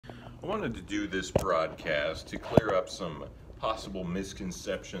I wanted to do this broadcast to clear up some possible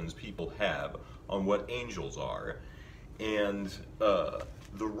misconceptions people have on what angels are and the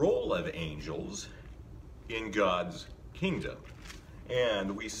role of angels in God's kingdom.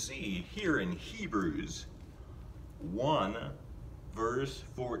 And we see here in Hebrews 1 verse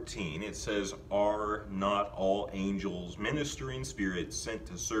 14, it says, "Are not all angels ministering spirits sent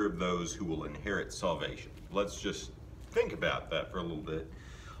to serve those who will inherit salvation?" Let's just think about that for a little bit.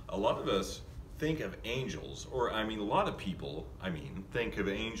 A lot of us think of angels, or a lot of people, think of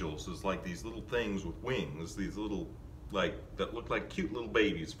angels as like these little things with wings, these little, that look like cute little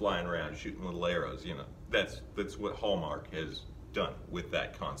babies flying around shooting little arrows, That's what Hallmark has done with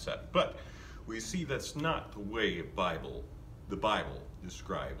that concept. But we see that's not the way the Bible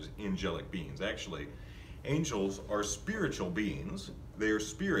describes angelic beings. Actually, angels are spiritual beings. They are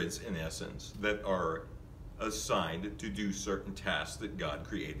spirits, in essence, that are assigned to do certain tasks that God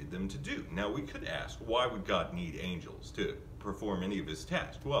created them to do. Now, we could ask, why would God need angels to perform any of his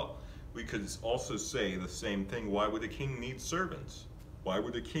tasks? Well, we could also say the same thing. Why would a king need servants? Why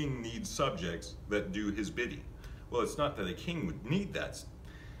would a king need subjects that do his bidding? Well, it's not that a king would need that,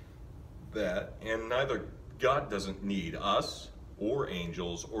 and neither God doesn't need us or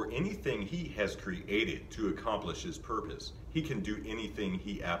angels or anything he has created to accomplish his purpose. He can do anything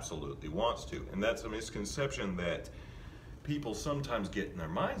he absolutely wants to. And that's a misconception that people sometimes get in their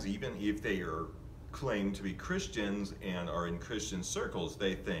minds, even if they are claim to be Christians and are in Christian circles.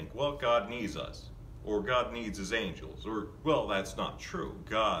 They think, well, God needs us, or God needs his angels, or, well, that's not true.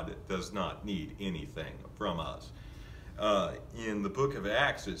 God does not need anything from us. In the book of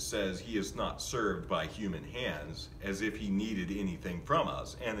Acts, it says he is not served by human hands, as if he needed anything from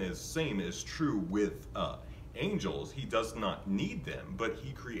us. And the same is true with angels. He does not need them, but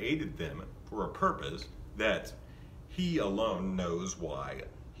he created them for a purpose that he alone knows why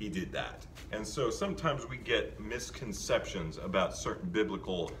he did that. And so sometimes we get misconceptions about certain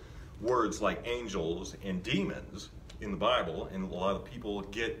biblical words like angels and demons in the Bible, and a lot of people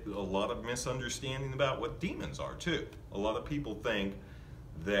get a lot of misunderstanding about what demons are too. A lot of people think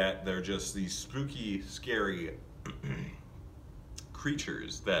that they're just these spooky, scary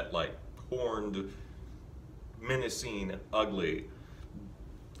creatures that, like, horned, menacing, ugly,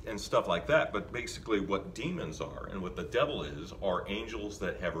 and stuff like that. But basically what demons are and what the devil is are angels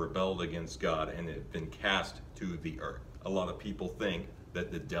that have rebelled against God and have been cast to the earth. A lot of people think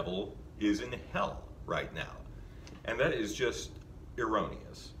that the devil is in hell right now, and that is just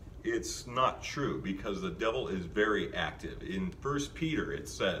erroneous. It's not true, because the devil is very active. In 1 Peter it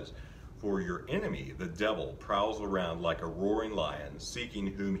says, "For your enemy, the devil, prowls around like a roaring lion, seeking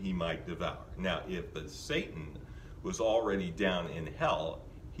whom he might devour." Now, if Satan was already down in hell,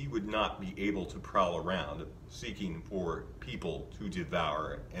 he would not be able to prowl around seeking for people to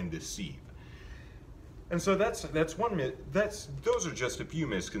devour and deceive. And so those are just a few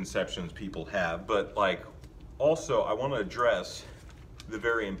misconceptions people have. But also, I want to address the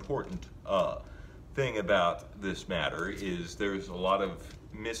very important thing about this matter is there's a lot of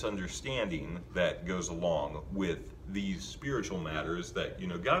misunderstanding that goes along with these spiritual matters that,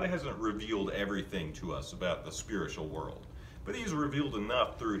 God hasn't revealed everything to us about the spiritual world, but he's revealed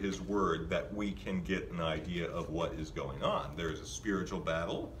enough through his word that we can get an idea of what is going on. There's a spiritual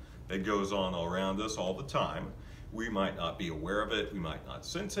battle that goes on around us all the time. We might not be aware of it, we might not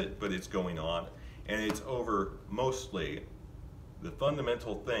sense it, but it's going on, and it's over mostly. The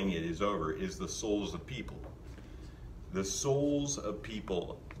fundamental thing it is over is the souls of people. The souls of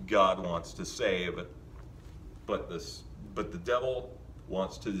people God wants to save, but the devil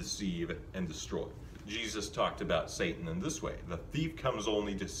wants to deceive and destroy. Jesus talked about Satan in this way: "The thief comes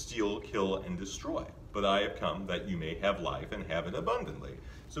only to steal, kill, and destroy. But I have come that you may have life and have it abundantly."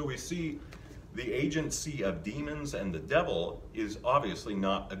 So we see the agency of demons and the devil is obviously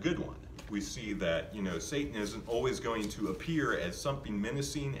not a good one. We see that, Satan isn't always going to appear as something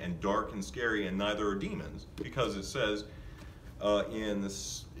menacing and dark and scary, and neither are demons, because it says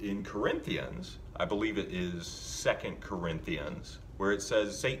in Corinthians, I believe it is 2 Corinthians, where it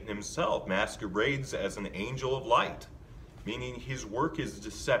says Satan himself masquerades as an angel of light, meaning his work is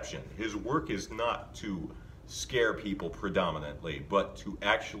deception. His work is not to scare people predominantly, but to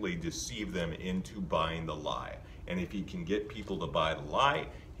actually deceive them into buying the lie. And if he can get people to buy the lie,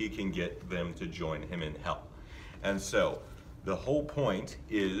 he can get them to join him in hell. And so the whole point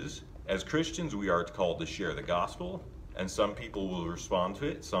is, as Christians, we are called to share the gospel, and some people will respond to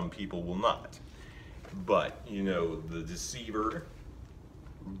it, some people will not. But, the deceiver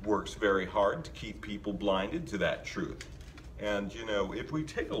works very hard to keep people blinded to that truth. And, if we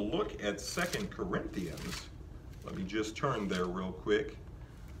take a look at 2 Corinthians, let me just turn there real quick.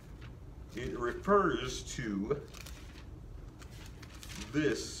 it refers to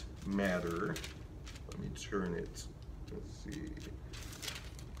this matter. Let me turn it. Let's see.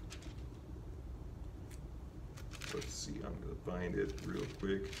 I'm going to find it real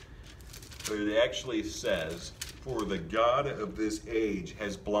quick. But it actually says, "For the God of this age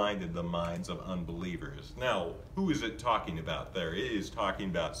has blinded the minds of unbelievers." Now, who is it talking about there? It is talking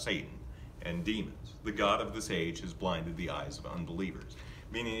about Satan and demons. The God of this age has blinded the eyes of unbelievers.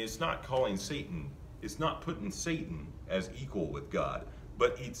 Meaning it's not calling Satan, it's not putting Satan as equal with God,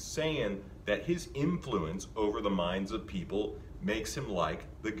 but it's saying that his influence over the minds of people makes him like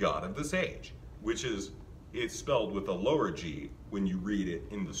the God of this age, which is, it's spelled with a lower g when you read it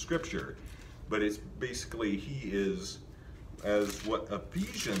in the scripture, but it's basically, he is, as what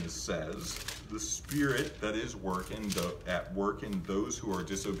Ephesians says, the spirit that is at work in those who are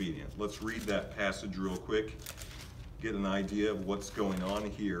disobedient. Let's read that passage real quick, get an idea of what's going on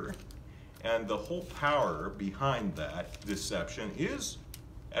here. And the whole power behind that deception is,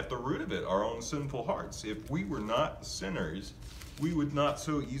 at the root of it, our own sinful hearts. If we were not sinners, we would not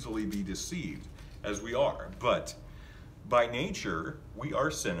so easily be deceived as we are. But by nature, we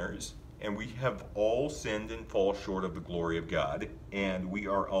are sinners, and we have all sinned and fall short of the glory of God, and we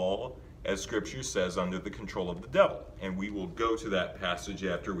are all, as Scripture says, under the control of the devil. And we will go to that passage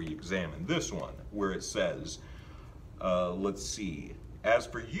after we examine this one, where it says, let's see, "As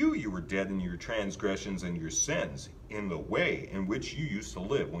for you, you were dead in your transgressions and your sins, in the way in which you used to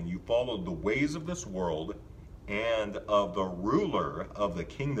live, when you followed the ways of this world and of the ruler of the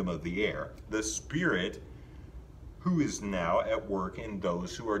kingdom of the air, the spirit who is now at work in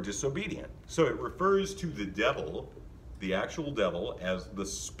those who are disobedient." So it refers to the devil, the actual devil, as the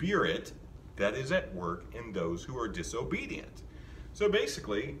spirit that is at work in those who are disobedient. So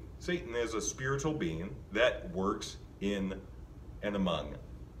basically, Satan is a spiritual being that works in and among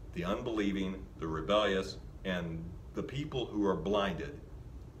the unbelieving, the rebellious, and the people who are blinded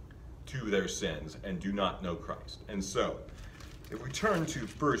to their sins and do not know Christ. And so, if we turn to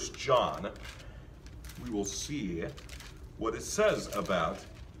 1 John, we will see what it says about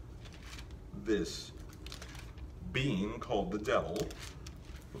this being called the devil.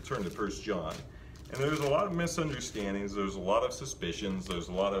 We'll turn to 1 John. And there's a lot of misunderstandings, there's a lot of suspicions, there's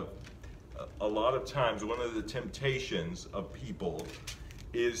a lot of times one of the temptations of people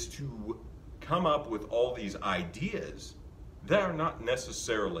is to come up with all these ideas that are not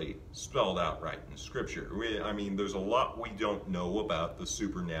necessarily spelled out right in Scripture. I mean, there's a lot we don't know about the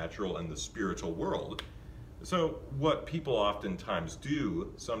supernatural and the spiritual world. So what people oftentimes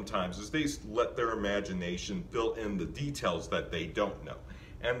do sometimes is they let their imagination fill in the details that they don't know.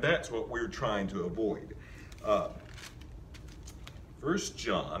 And that's what we're trying to avoid. 1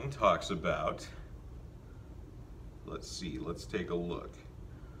 John talks about, let's see, let's take a look.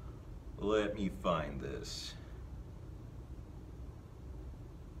 Let me find this.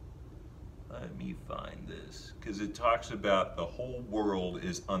 Let me find this, because it talks about the whole world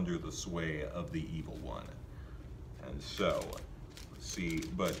is under the sway of the evil one. And so, let's see,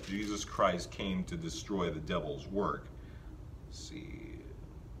 but Jesus Christ came to destroy the devil's work. Let's see.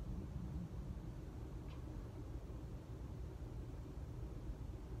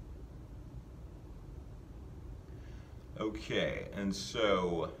 Okay, and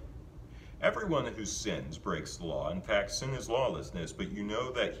so everyone who sins breaks the law. In fact, sin is lawlessness, but you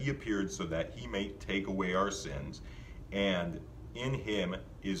know that he appeared so that he may take away our sins, and in him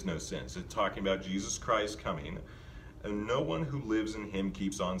is no sin. So it's talking about Jesus Christ coming, and no one who lives in him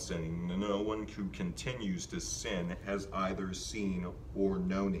keeps on sinning. No one who continues to sin has either seen or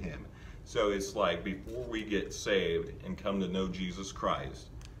known him. So it's like before we get saved and come to know Jesus Christ,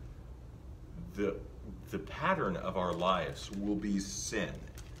 the pattern of our lives will be sin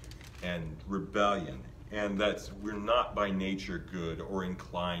and rebellion, and we're not by nature good or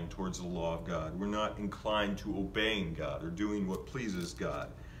inclined towards the law of God. We're not inclined to obeying God or doing what pleases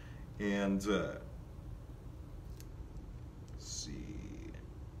God. And let's see.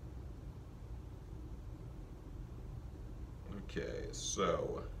 Okay,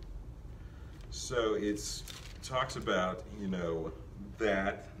 so it talks about, you know,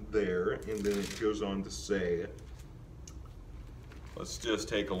 that there, and then it goes on to say, let's just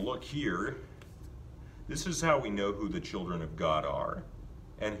take a look here. This is how we know who the children of God are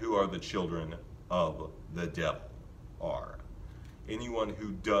and who are the children of the devil are. Anyone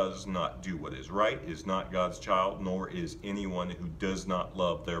who does not do what is right is not God's child, nor is anyone who does not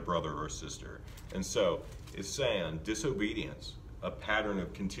love their brother or sister. And so it's saying disobedience, a pattern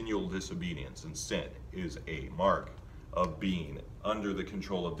of continual disobedience and sin, is a mark of being under the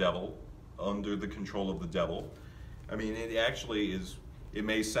control of the devil. I mean, it actually is it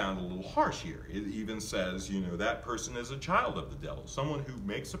may sound a little harsh here. It even says, you know, that person is a child of the devil. Someone who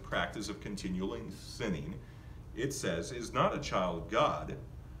makes a practice of continually sinning, it says, is not a child of God,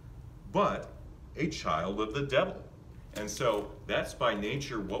 but a child of the devil. And so that's by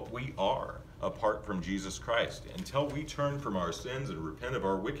nature what we are apart from Jesus Christ. Until we turn from our sins and repent of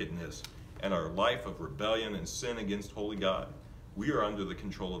our wickedness and our life of rebellion and sin against holy God, we are under the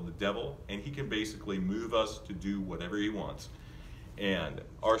control of the devil, and he can basically move us to do whatever he wants. And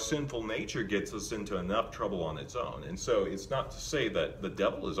our sinful nature gets us into enough trouble on its own. And so it's not to say that the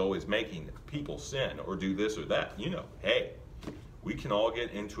devil is always making people sin or do this or that. You know, hey, we can all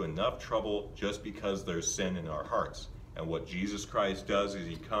get into enough trouble just because there's sin in our hearts. And what Jesus Christ does is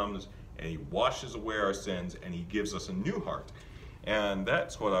he comes and he washes away our sins and he gives us a new heart. And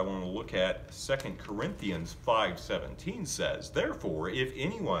that's what I want to look at. 2 Corinthians 5:17 says, therefore, if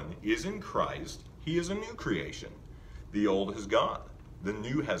anyone is in Christ, he is a new creation. The old has gone, the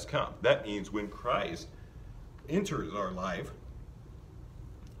new has come. That means when Christ enters our life,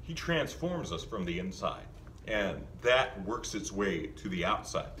 he transforms us from the inside. And that works its way to the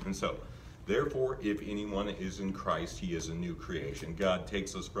outside. And so, therefore, if anyone is in Christ, he is a new creation. God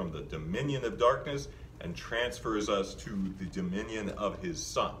takes us from the dominion of darkness and transfers us to the dominion of his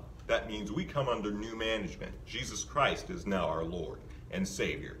Son. That means we come under new management. Jesus Christ is now our Lord and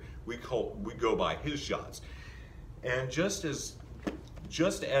Savior. We go by his shots. And just as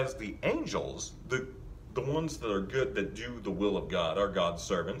the angels, the ones that are good, that do the will of God, are God's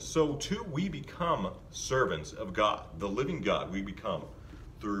servants, so too we become servants of God, the living God. We become,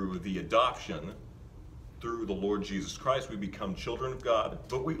 through the adoption, through the Lord Jesus Christ, we become children of God,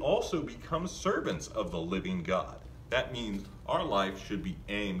 but we also become servants of the living God. That means our life should be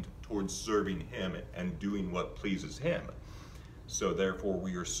aimed towards serving him and doing what pleases him. So therefore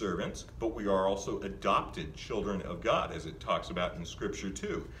we are servants, but we are also adopted children of God, as it talks about in Scripture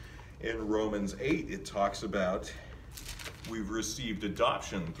too. In Romans 8, it talks about we've received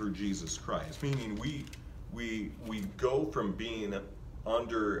adoption through Jesus Christ, meaning we go from being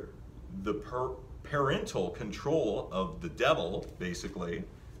under the parental control of the devil, basically,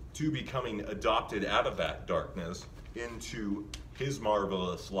 to becoming adopted out of that darkness into his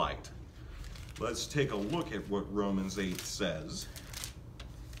marvelous light. Let's take a look at what Romans 8 says.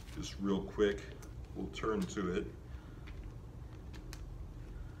 Just real quick, we'll turn to it.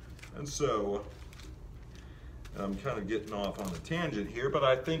 And so, I'm kind of getting off on a tangent here, but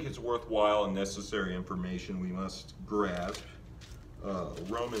I think it's worthwhile and necessary information we must grasp.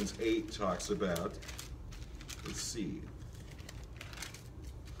 Romans 8 talks about, let's see.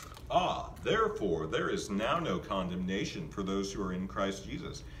 Therefore, there is now no condemnation for those who are in Christ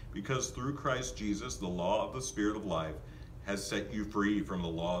Jesus, because through Christ Jesus, the law of the Spirit of life has set you free from the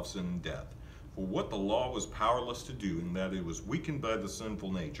law of sin and death. For what the law was powerless to do, in that it was weakened by the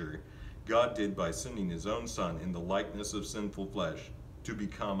sinful nature, God did by sending his own Son in the likeness of sinful flesh to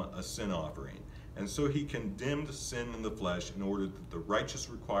become a sin offering. And so he condemned sin in the flesh in order that the righteous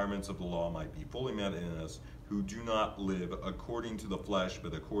requirements of the law might be fully met in us who do not live according to the flesh,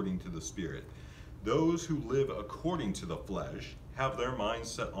 but according to the Spirit. Those who live according to the flesh have their mind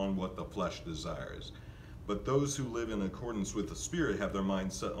set on what the flesh desires. But those who live in accordance with the Spirit have their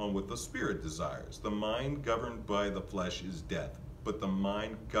mind set on what the Spirit desires. The mind governed by the flesh is death, but the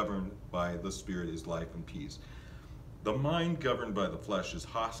mind governed by the Spirit is life and peace. The mind governed by the flesh is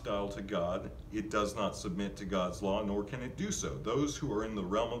hostile to God. It does not submit to God's law, nor can it do so. Those who are in the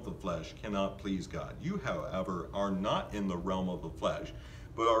realm of the flesh cannot please God. You, however, are not in the realm of the flesh,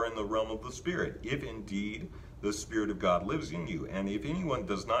 but are in the realm of the Spirit, if indeed the Spirit of God lives in you. And if anyone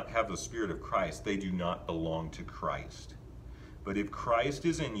does not have the Spirit of Christ, they do not belong to Christ. But if Christ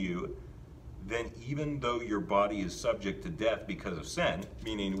is in you, then even though your body is subject to death because of sin,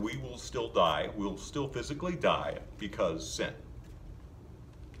 meaning we will still die, we'll still physically die because sin.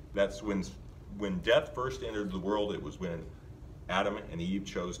 That's when death first entered the world. It was when Adam and Eve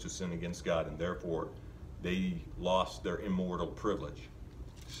chose to sin against God, and therefore they lost their immortal privilege.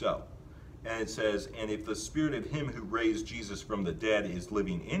 So, and it says, and if the Spirit of him who raised Jesus from the dead is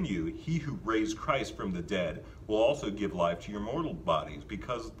living in you, he who raised Christ from the dead will also give life to your mortal bodies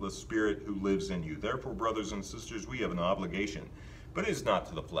because of the Spirit who lives in you. Therefore, brothers and sisters, we have an obligation, but it is not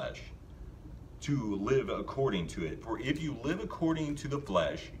to the flesh, to live according to it. For if you live according to the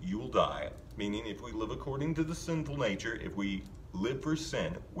flesh, you will die. Meaning, if we live according to the sinful nature, if we live for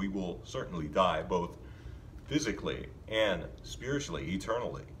sin, we will certainly die, both physically and spiritually,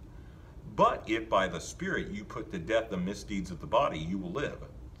 eternally. But if by the Spirit you put to death the misdeeds of the body, you will live.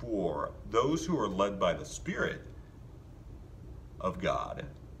 For those who are led by the Spirit of God,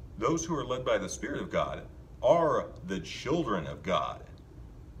 those who are led by the Spirit of God are the children of God.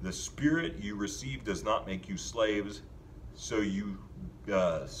 The Spirit you received does not make you slaves, so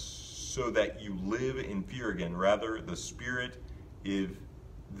that you live in fear again. Rather,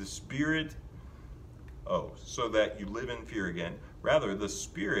 so that you live in fear again. Rather, the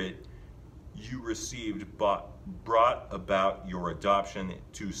Spirit you received brought about your adoption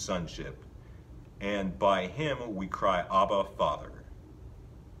to sonship, and by Him we cry, Abba, Father.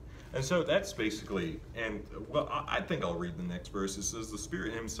 And so that's basically, and well, I think I'll read the next verse. It says, the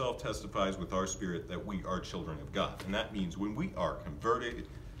Spirit Himself testifies with our spirit that we are children of God. And that means when we are converted,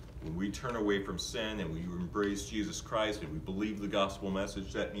 when we turn away from sin and we embrace Jesus Christ and we believe the gospel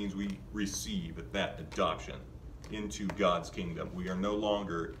message, that means we receive that adoption into God's kingdom. We are no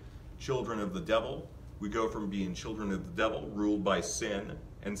longer children of the devil. We go from being children of the devil, ruled by sin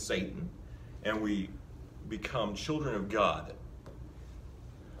and Satan, and we become children of God,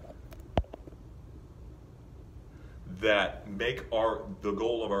 that make the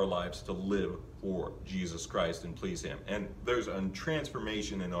goal of our lives to live for Jesus Christ and please Him. And there's a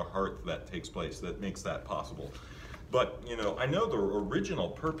transformation in our heart that takes place that makes that possible. But, I know the original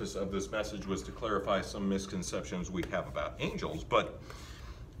purpose of this message was to clarify some misconceptions we have about angels, but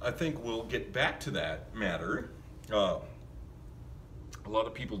I think we'll get back to that matter. A lot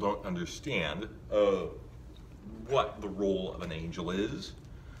of people don't understand what the role of an angel is.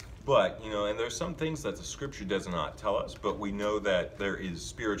 But, and there's some things that the scripture does not tell us, but we know that there is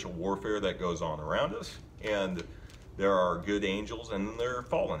spiritual warfare that goes on around us, and there are good angels, and then there are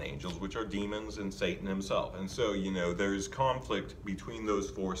fallen angels, which are demons and Satan himself. And so, there's conflict between those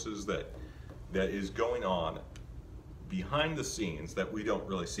forces that is going on behind the scenes that we don't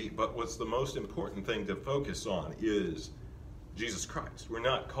really see. But what's the most important thing to focus on is Jesus Christ. We're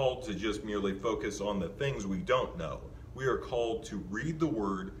not called to just merely focus on the things we don't know. We are called to read the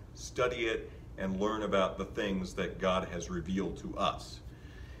Word, study it, and learn about the things that God has revealed to us.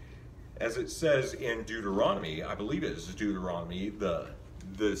 As it says in Deuteronomy, I believe it is Deuteronomy,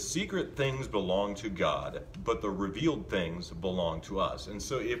 the secret things belong to God, but the revealed things belong to us. And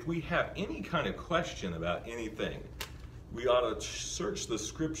so if we have any kind of question about anything, we ought to search the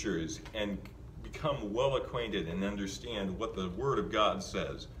scriptures and become well acquainted and understand what the Word of God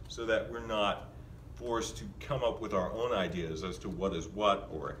says, so that we're not forced to come up with our own ideas as to what is what,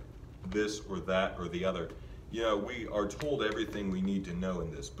 or this or that or the other. We are told everything we need to know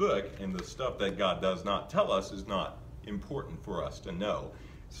in this book, and the stuff that God does not tell us is not important for us to know.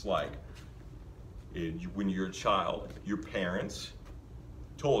 It's like when you're a child, your parents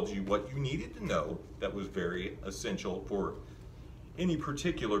told you what you needed to know that was very essential for any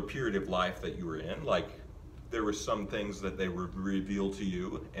particular period of life that you were in. Like, there were some things that they would reveal to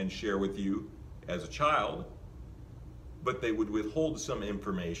you and share with you as a child, but they would withhold some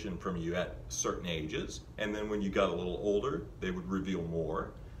information from you at certain ages, and then when you got a little older, they would reveal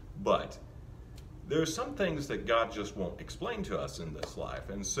more. But there are some things that God just won't explain to us in this life,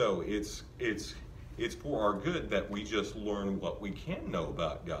 and so it's for our good that we just learn what we can know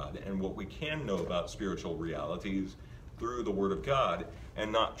about God and what we can know about spiritual realities through the Word of God,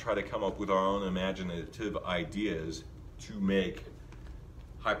 and not try to come up with our own imaginative ideas to make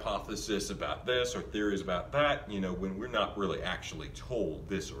hypothesis about this or theories about that, when we're not really actually told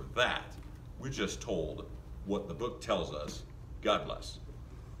this or that. We're just told what the book tells us. God bless.